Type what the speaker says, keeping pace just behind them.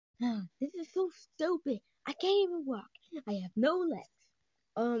This is so stupid. I can't even walk. I have no legs.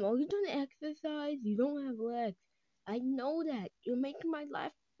 Are you doing exercise? You don't have legs. I know that. You're making my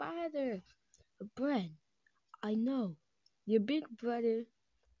life better. Brad, I know. Your big brother.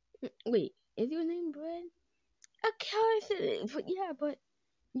 Wait, is your name Brad? Of course it is. But yeah, but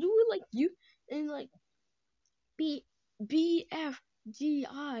you were like you and like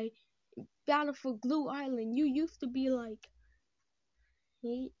BFGI Battle for Glue Island. You used to be like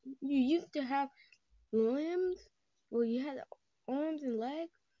you used to have limbs. Well, you had arms and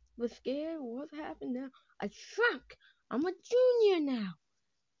legs. Was scared. What happened now? I shrunk. I'm a junior now.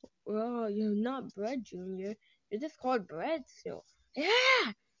 Well, you're not Bread Junior. You're just called Bread still.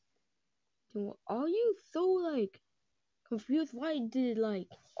 Yeah. So are you so like confused? Why did like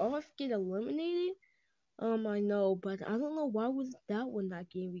Off get eliminated? I know, but I don't know why was that one not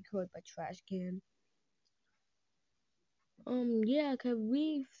getting recorded by Trash Can. Yeah, 'cause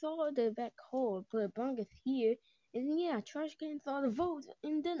we saw the back call, but Bronx here, and yeah, Trash Can saw the votes,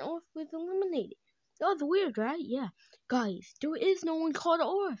 and then Off was eliminated. That was weird, right? Yeah. Guys, there is no one called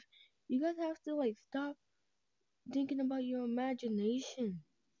Off. You guys have to like stop thinking about your imagination.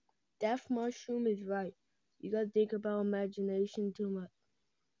 Death Mushroom is right. You gotta think about imagination too much.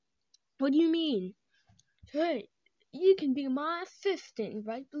 What do you mean? Hey, you can be my assistant,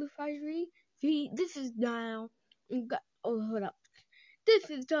 right, Blue Fiery? See, this is now. Oh, hold up. This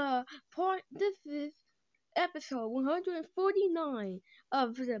is the part. This is episode 149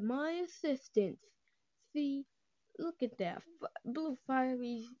 of My Assistants. See, look at that. Blue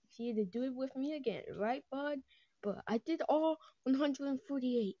Fiery's here to do it with me again, right, bud? But I did all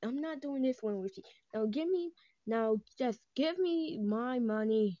 148. I'm not doing this one with you. Just give me my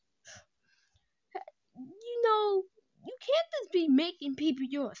money. You can't just be making people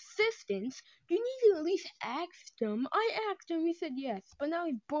your assistants. You need to at least ask them. I asked him, he said yes, but now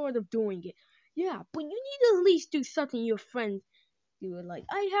he's bored of doing it. Yeah, but you need to at least do something your friends do. Like,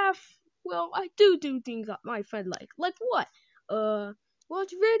 I do things that my friend like. Like what?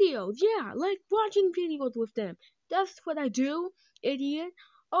 Watch videos. Yeah, like watching videos with them. That's what I do, idiot.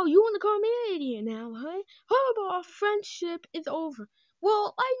 Oh, you want to call me an idiot now, huh? How about our friendship is over?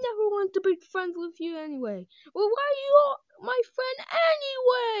 Well, I never wanted to be friends with you anyway. Well, why are you my friend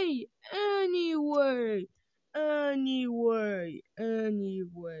anyway? Anyway.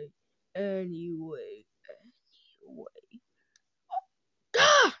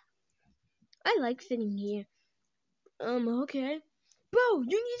 Ah! I like sitting here. Okay. Bro,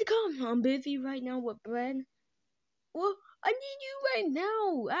 you need to come. I'm busy right now with bread. Well, I need you right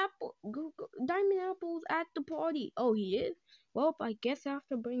now. Diamond Apple's at the party. Oh, he is? Well, I guess I have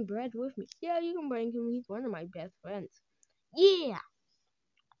to bring Bread with me. Yeah, you can bring him. He's one of my best friends. Yeah.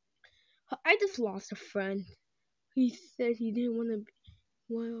 I just lost a friend. He said he didn't want to be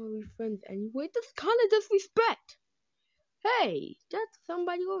one of our friends anyway. That's kind of disrespect. Hey, that's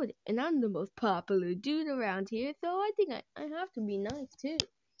somebody over there. And I'm the most popular dude around here, so I think I have to be nice too.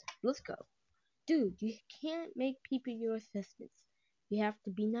 Let's go. Dude, you can't make people your assistants. You have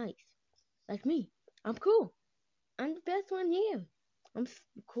to be nice. Like me. I'm cool. I'm the best one here. I'm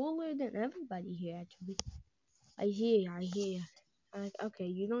cooler than everybody here, actually. I hear. Okay,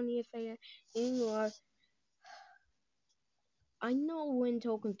 you don't need to say that anymore. I know when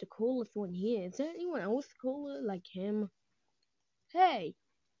Token's the coolest one here. Is there anyone else cooler like him? Hey,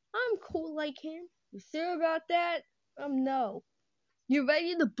 I'm cool like him. You sure about that? No. You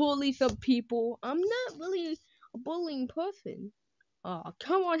ready to bully some people? I'm not really a bullying person. Oh,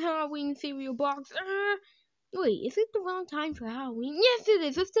 come on, Halloween cereal box. Wait, is it the wrong time for Halloween? Yes, it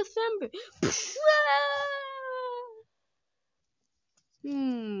is. It's December.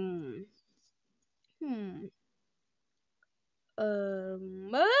 Hmm. Hmm. Ah!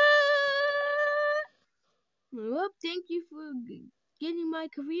 Well, thank you for getting my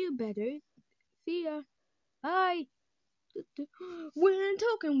career better. See ya. Bye. Win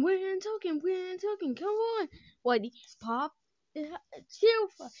token, come on. What, Pop? Chill.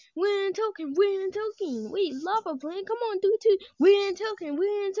 Win token. Wait, Lava Plant, come on, do two. Win token.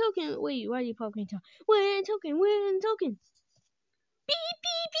 Wait, why are you popping top? Win token. Beep,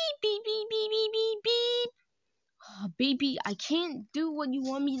 beep, beep, beep, beep, beep, beep, beep, beep. Oh, baby, I can't do what you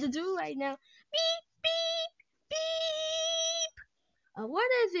want me to do right now. Beep, beep, beep.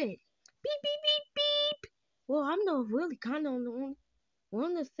 What is it? Beep, beep, beep, beep. Well, I'm not really kind of the only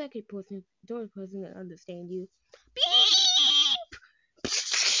one, the second person, third person that understand you. Beep!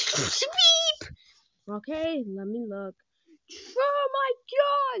 Beep! Okay, let me look. Oh my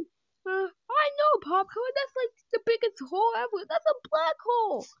god! I know, Popcorn, that's like the biggest hole ever. That's a black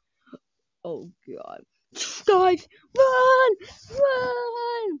hole! Oh god. Guys, run!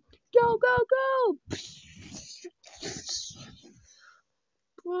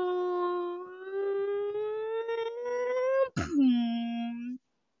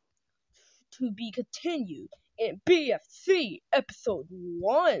 To be continued in BFC episode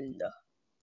 1.